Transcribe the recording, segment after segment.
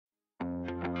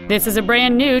This is a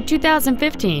brand new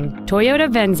 2015 Toyota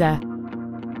Venza.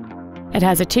 It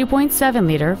has a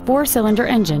 2.7-liter four-cylinder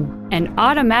engine, an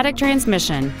automatic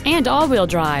transmission, and all-wheel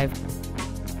drive.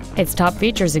 Its top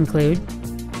features include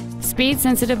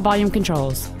speed-sensitive volume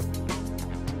controls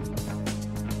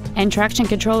and traction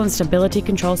control and stability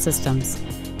control systems.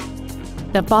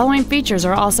 The following features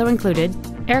are also included: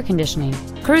 air conditioning,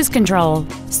 cruise control,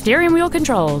 steering wheel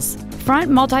controls, front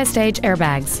multi-stage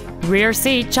airbags, rear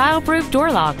seat child-proof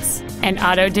door locks, an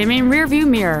auto-dimming rear-view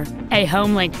mirror, a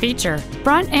home-link feature,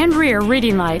 front and rear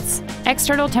reading lights,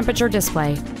 external temperature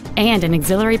display, and an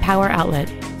auxiliary power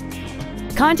outlet.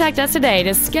 Contact us today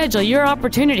to schedule your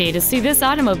opportunity to see this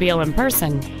automobile in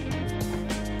person.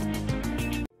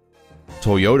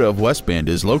 Toyota of West Bend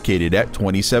is located at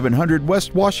 2700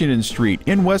 West Washington Street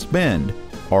in West Bend.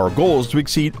 Our goal is to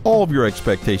exceed all of your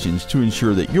expectations to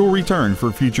ensure that you'll return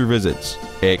for future visits.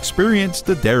 Experience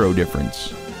the Darrow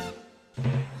difference.